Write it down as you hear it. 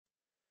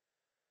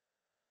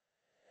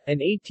An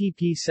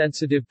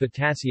ATP-sensitive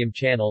potassium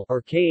channel,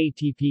 or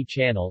KATP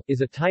channel,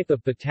 is a type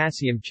of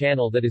potassium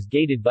channel that is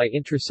gated by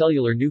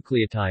intracellular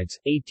nucleotides,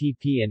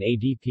 ATP and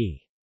ADP.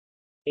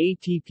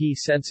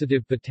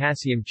 ATP-sensitive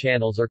potassium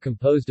channels are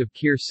composed of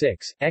KIR6,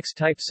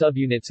 X-type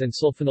subunits and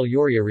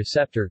sulfonylurea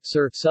receptor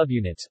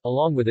subunits,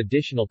 along with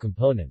additional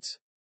components.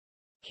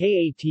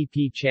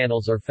 KATP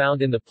channels are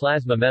found in the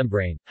plasma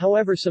membrane,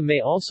 however some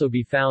may also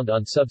be found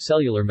on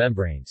subcellular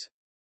membranes.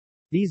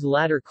 These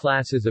latter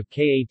classes of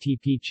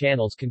KATP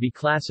channels can be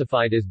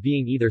classified as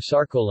being either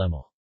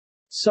sarcolemmal,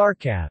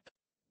 sarcap,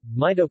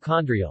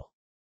 mitochondrial,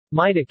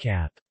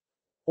 mitocap,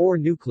 or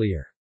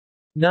nuclear,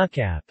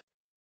 nucap.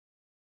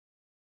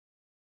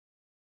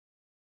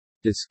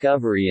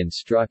 Discovery and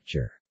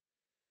structure.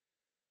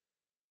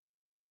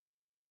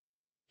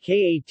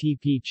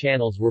 KATP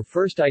channels were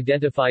first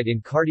identified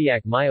in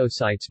cardiac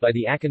myocytes by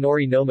the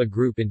Akinori-Noma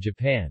group in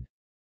Japan.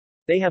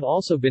 They have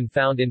also been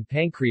found in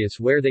pancreas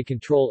where they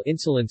control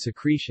insulin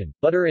secretion,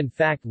 but are in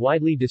fact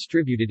widely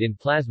distributed in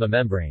plasma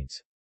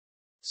membranes.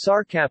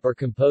 Sarcap are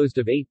composed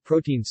of 8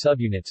 protein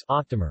subunits,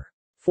 octamer.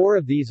 4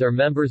 of these are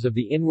members of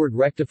the inward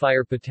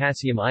rectifier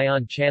potassium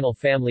ion channel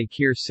family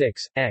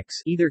KIR6,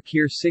 X, either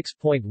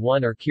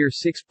KIR6.1 or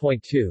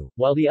KIR6.2,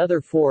 while the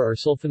other 4 are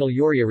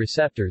sulfonylurea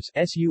receptors,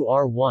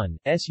 SUR1,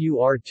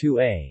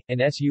 SUR2A, and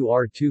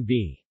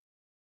SUR2B.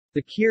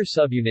 The KIR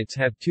subunits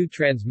have 2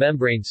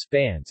 transmembrane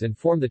spans and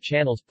form the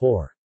channel's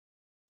pore.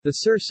 The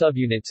SUR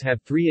subunits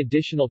have 3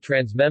 additional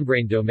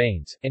transmembrane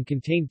domains, and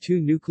contain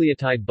 2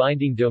 nucleotide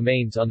binding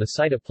domains on the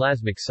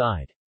cytoplasmic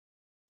side.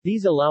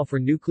 These allow for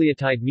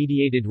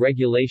nucleotide-mediated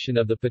regulation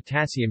of the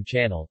potassium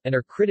channel, and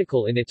are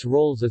critical in its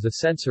roles as a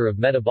sensor of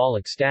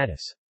metabolic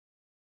status.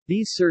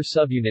 These SUR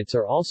subunits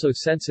are also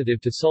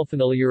sensitive to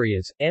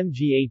sulfonylureas,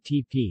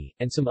 MGATP,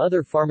 and some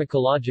other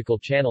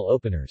pharmacological channel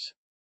openers.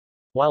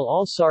 While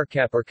all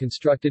sarcap are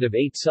constructed of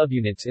 8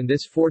 subunits in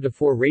this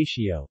 4:4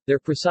 ratio, their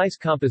precise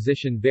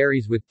composition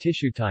varies with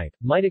tissue type.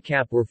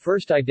 Mitocap were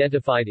first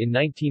identified in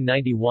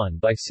 1991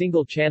 by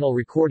single-channel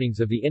recordings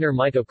of the inner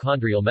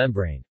mitochondrial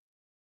membrane.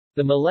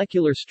 The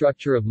molecular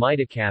structure of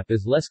mitocap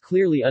is less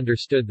clearly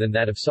understood than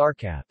that of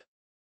sarcap.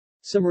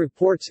 Some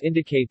reports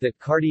indicate that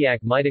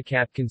cardiac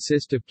mitocap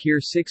consist of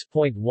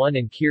KIR6.1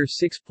 and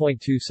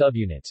KIR6.2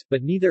 subunits,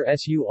 but neither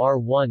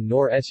SUR1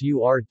 nor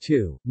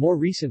SUR2. More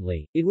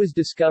recently, it was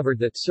discovered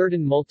that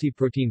certain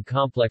multiprotein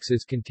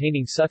complexes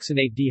containing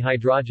succinate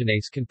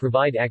dehydrogenase can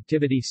provide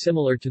activity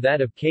similar to that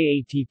of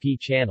KATP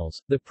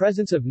channels. The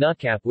presence of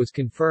nucap was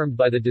confirmed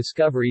by the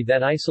discovery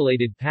that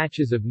isolated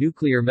patches of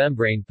nuclear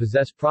membrane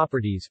possess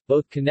properties,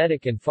 both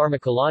kinetic and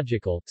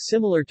pharmacological,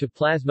 similar to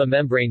plasma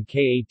membrane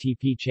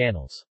KATP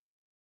channels.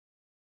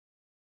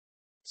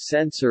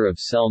 Sensor of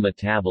cell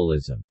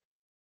metabolism.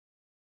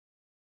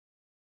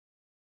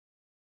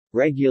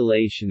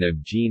 Regulation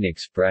of gene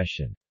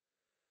expression.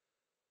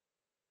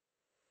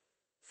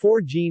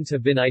 4 genes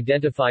have been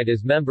identified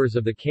as members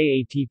of the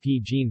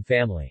KATP gene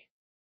family.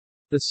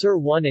 The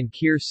SUR1 and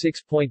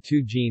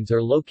KIR6.2 genes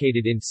are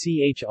located in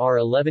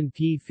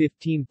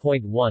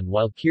CHR11P15.1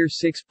 while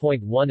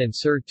KIR6.1 and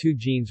SUR2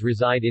 genes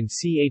reside in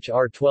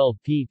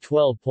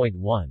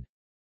CHR12P12.1.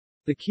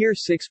 The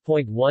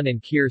KIR6.1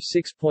 and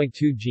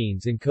KIR6.2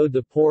 genes encode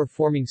the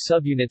pore-forming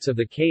subunits of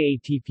the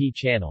KATP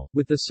channel,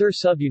 with the SUR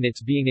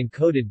subunits being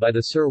encoded by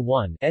the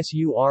SUR1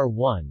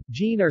 SUR1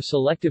 gene or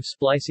selective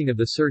splicing of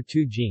the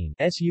SUR2 gene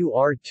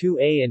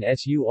SUR2A and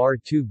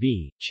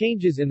SUR2B.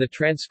 Changes in the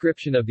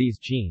transcription of these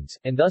genes,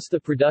 and thus the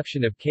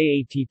production of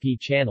KATP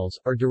channels,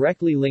 are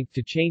directly linked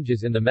to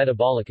changes in the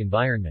metabolic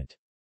environment.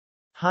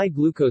 High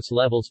glucose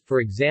levels, for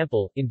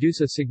example,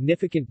 induce a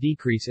significant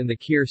decrease in the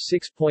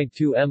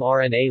KIR6.2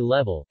 mRNA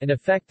level, an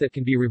effect that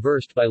can be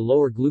reversed by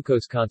lower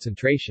glucose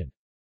concentration.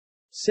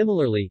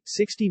 Similarly,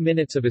 60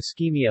 minutes of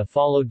ischemia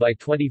followed by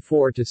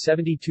 24 to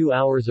 72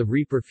 hours of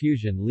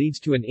reperfusion leads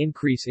to an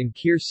increase in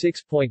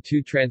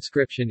KIR6.2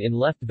 transcription in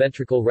left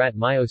ventricle rat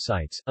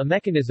myocytes. A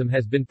mechanism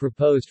has been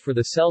proposed for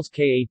the cell's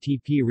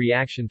KATP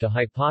reaction to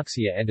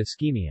hypoxia and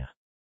ischemia.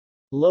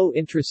 Low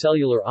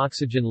intracellular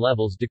oxygen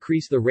levels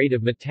decrease the rate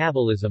of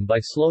metabolism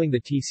by slowing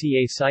the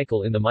TCA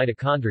cycle in the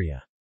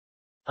mitochondria.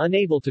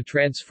 Unable to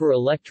transfer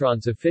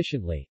electrons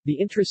efficiently, the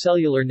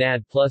intracellular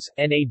NAD plus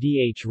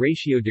NADH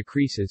ratio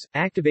decreases,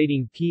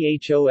 activating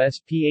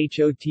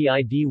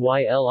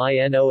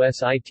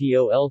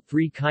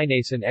PHOS-PHOTIDYLINOSITOL3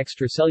 kinase and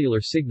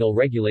extracellular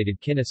signal-regulated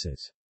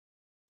kinases.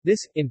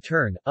 This, in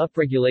turn,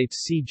 upregulates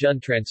C-Jun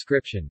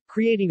transcription,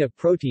 creating a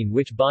protein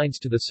which binds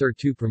to the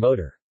SUR2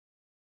 promoter.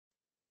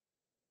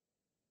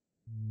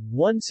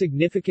 One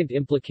significant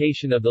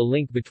implication of the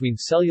link between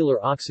cellular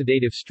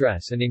oxidative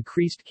stress and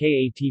increased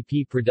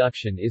KATP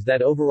production is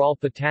that overall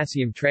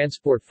potassium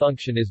transport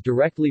function is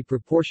directly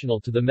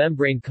proportional to the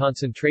membrane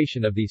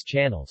concentration of these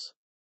channels.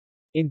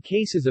 In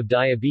cases of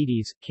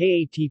diabetes,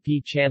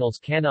 KATP channels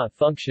cannot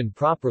function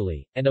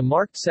properly, and a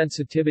marked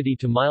sensitivity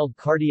to mild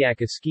cardiac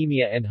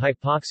ischemia and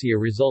hypoxia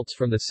results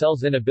from the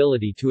cell's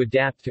inability to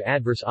adapt to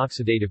adverse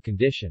oxidative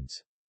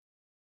conditions.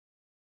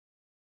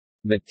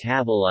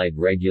 Metabolite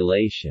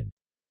regulation.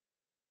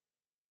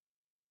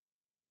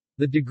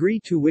 The degree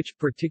to which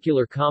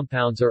particular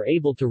compounds are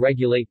able to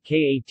regulate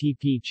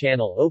KATP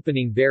channel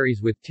opening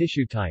varies with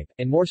tissue type,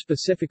 and more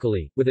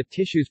specifically, with a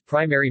tissue's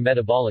primary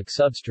metabolic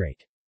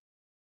substrate.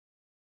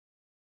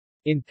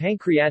 In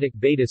pancreatic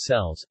beta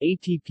cells,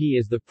 ATP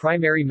is the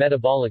primary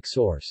metabolic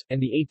source,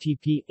 and the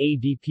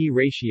ATP-ADP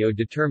ratio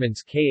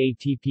determines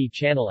KATP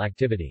channel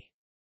activity.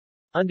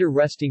 Under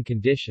resting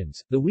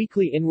conditions, the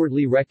weakly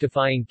inwardly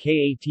rectifying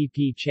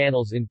KATP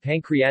channels in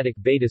pancreatic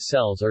beta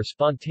cells are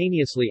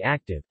spontaneously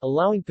active,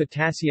 allowing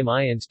potassium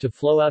ions to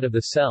flow out of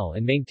the cell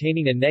and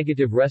maintaining a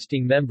negative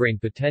resting membrane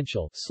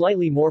potential,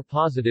 slightly more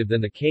positive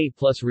than the K+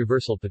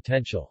 reversal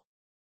potential.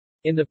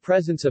 In the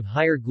presence of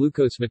higher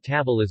glucose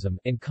metabolism,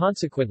 and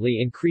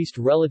consequently increased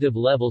relative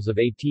levels of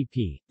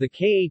ATP, the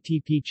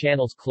KATP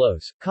channels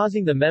close,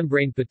 causing the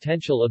membrane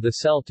potential of the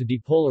cell to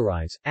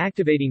depolarize,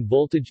 activating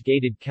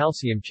voltage-gated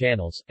calcium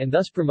channels, and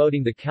thus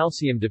promoting the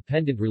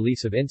calcium-dependent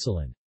release of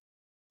insulin.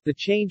 The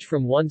change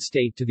from one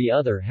state to the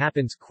other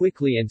happens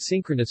quickly and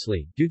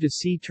synchronously, due to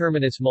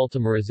C-terminus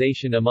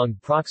multimerization among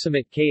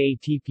proximate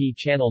KATP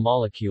channel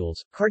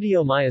molecules.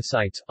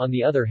 Cardiomyocytes, on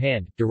the other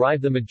hand,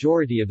 derive the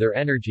majority of their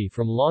energy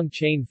from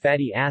long-chain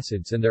fatty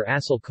acids and their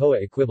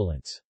acyl-CoA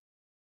equivalents.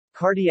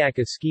 Cardiac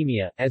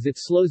ischemia, as it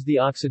slows the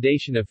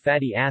oxidation of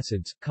fatty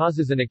acids,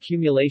 causes an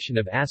accumulation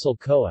of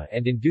acyl-CoA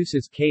and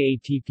induces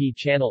KATP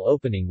channel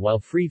opening while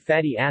free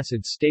fatty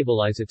acids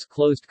stabilize its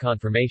closed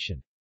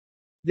conformation.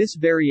 This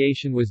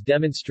variation was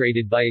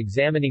demonstrated by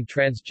examining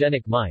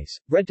transgenic mice,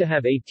 bred to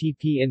have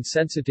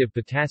ATP-insensitive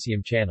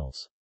potassium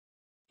channels.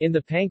 In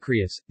the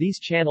pancreas, these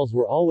channels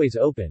were always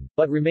open,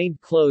 but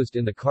remained closed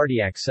in the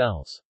cardiac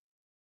cells.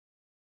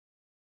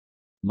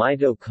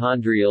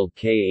 Mitochondrial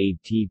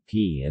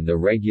KATP and the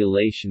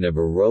regulation of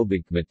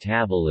aerobic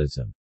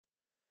metabolism.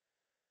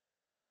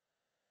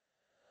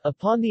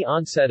 Upon the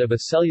onset of a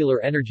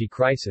cellular energy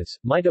crisis,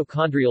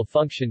 mitochondrial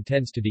function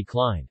tends to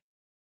decline.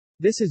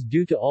 This is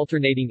due to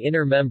alternating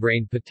inner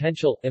membrane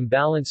potential,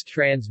 imbalanced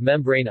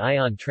trans-membrane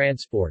ion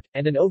transport,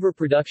 and an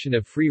overproduction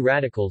of free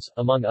radicals,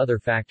 among other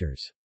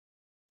factors.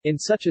 In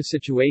such a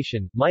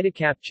situation,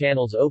 mitocap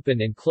channels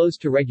open and close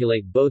to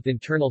regulate both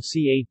internal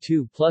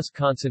Ca2+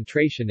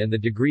 concentration and the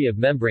degree of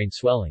membrane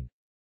swelling.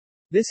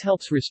 This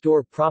helps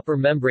restore proper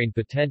membrane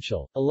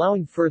potential,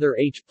 allowing further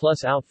H+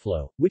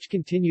 outflow, which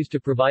continues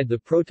to provide the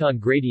proton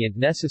gradient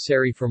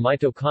necessary for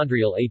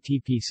mitochondrial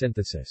ATP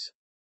synthesis.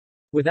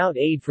 Without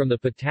aid from the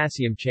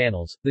potassium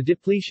channels, the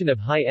depletion of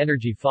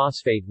high-energy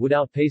phosphate would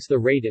outpace the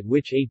rate at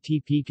which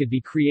ATP could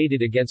be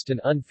created against an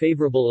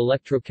unfavorable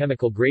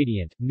electrochemical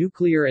gradient.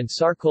 Nuclear and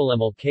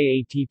sarcolemmal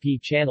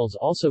KATP channels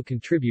also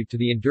contribute to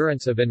the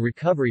endurance of and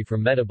recovery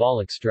from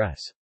metabolic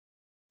stress.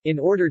 In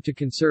order to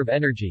conserve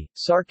energy,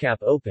 SARCAP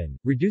open,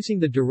 reducing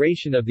the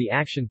duration of the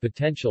action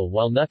potential,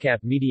 while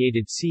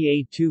NuCAP-mediated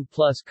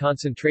Ca2+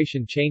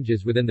 concentration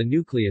changes within the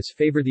nucleus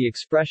favor the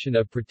expression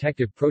of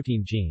protective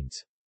protein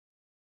genes.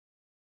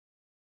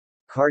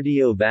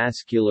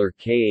 Cardiovascular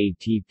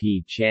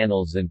KATP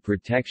channels and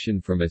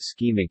protection from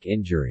ischemic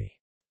injury.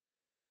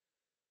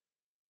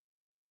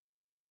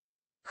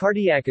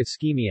 Cardiac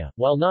ischemia,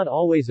 while not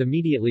always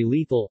immediately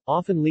lethal,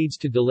 often leads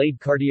to delayed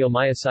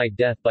cardiomyocyte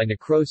death by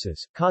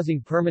necrosis, causing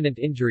permanent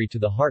injury to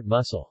the heart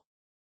muscle.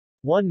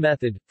 One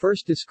method,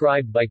 first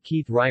described by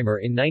Keith Reimer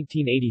in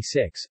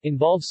 1986,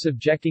 involves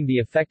subjecting the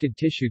affected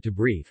tissue to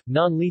brief,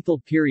 non-lethal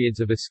periods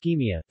of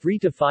ischemia, 3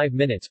 to 5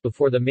 minutes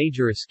before the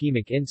major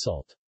ischemic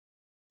insult.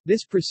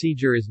 This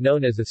procedure is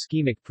known as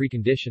ischemic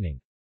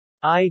preconditioning,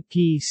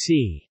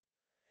 IPC,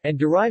 and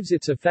derives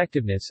its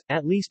effectiveness,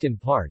 at least in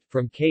part,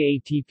 from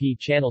KATP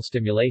channel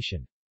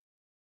stimulation.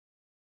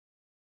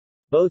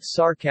 Both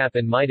SARCAP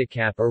and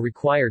mitocap are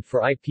required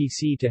for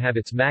IPC to have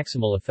its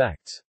maximal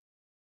effects.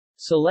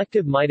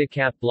 Selective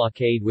mitocap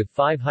blockade with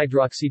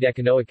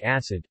 5-hydroxydecanoic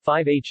acid,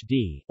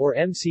 5-HD, or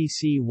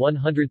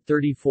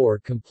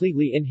MCC-134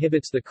 completely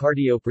inhibits the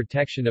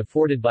cardioprotection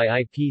afforded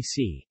by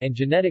IPC, and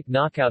genetic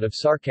knockout of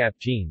SARCAP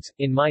genes,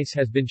 in mice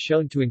has been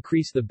shown to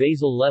increase the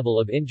basal level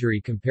of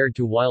injury compared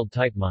to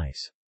wild-type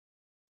mice.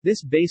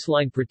 This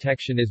baseline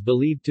protection is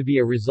believed to be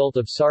a result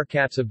of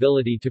SARCAP's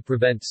ability to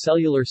prevent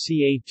cellular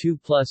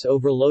Ca2+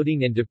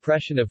 overloading and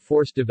depression of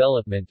force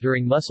development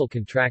during muscle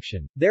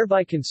contraction,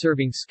 thereby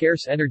conserving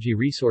scarce energy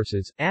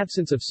resources.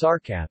 Absence of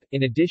SARCAP,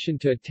 in addition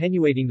to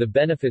attenuating the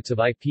benefits of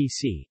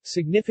IPC,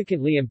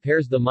 significantly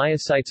impairs the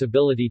myocyte's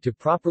ability to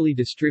properly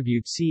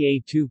distribute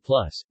Ca2+,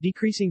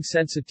 decreasing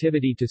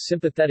sensitivity to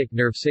sympathetic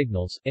nerve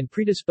signals, and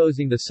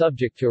predisposing the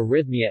subject to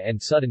arrhythmia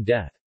and sudden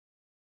death.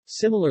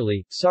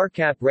 Similarly,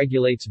 SARCAP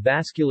regulates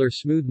vascular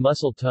smooth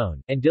muscle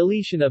tone, and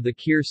deletion of the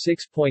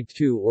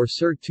KIR6.2 or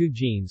SIR2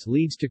 genes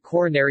leads to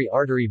coronary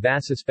artery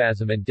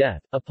vasospasm and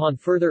death. Upon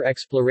further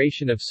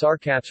exploration of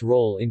SARCAP's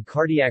role in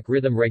cardiac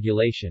rhythm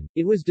regulation,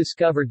 it was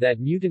discovered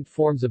that mutant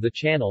forms of the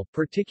channel,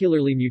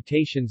 particularly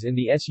mutations in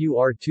the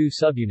SUR2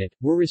 subunit,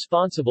 were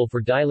responsible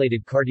for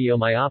dilated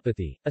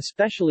cardiomyopathy,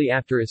 especially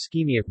after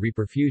ischemia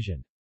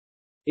reperfusion.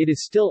 It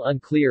is still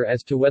unclear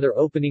as to whether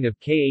opening of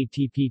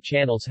KATP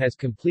channels has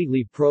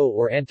completely pro-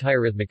 or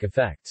antiarrhythmic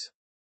effects.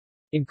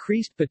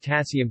 Increased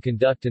potassium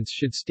conductance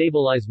should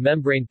stabilize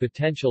membrane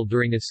potential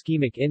during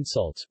ischemic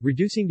insults,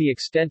 reducing the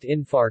extent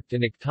infarct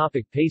and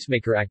ectopic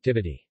pacemaker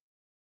activity.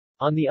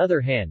 On the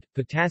other hand,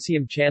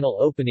 potassium channel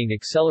opening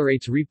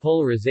accelerates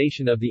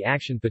repolarization of the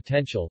action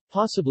potential,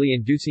 possibly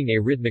inducing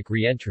arrhythmic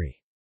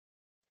reentry.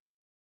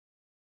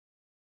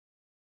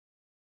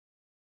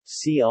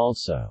 See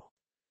also: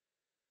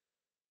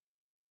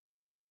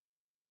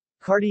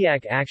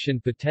 Cardiac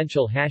action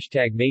potential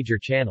 # Major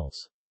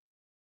channels.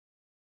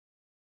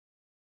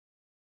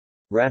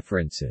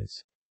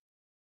 References.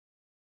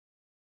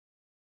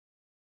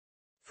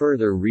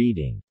 Further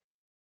reading.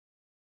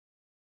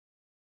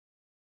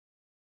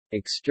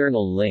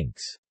 External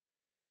links.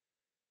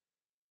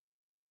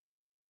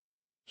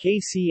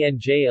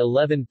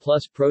 KCNJ11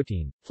 plus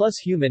protein, plus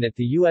human at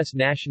the U.S.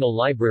 National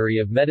Library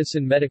of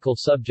Medicine. Medical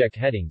subject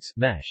headings,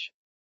 MESH.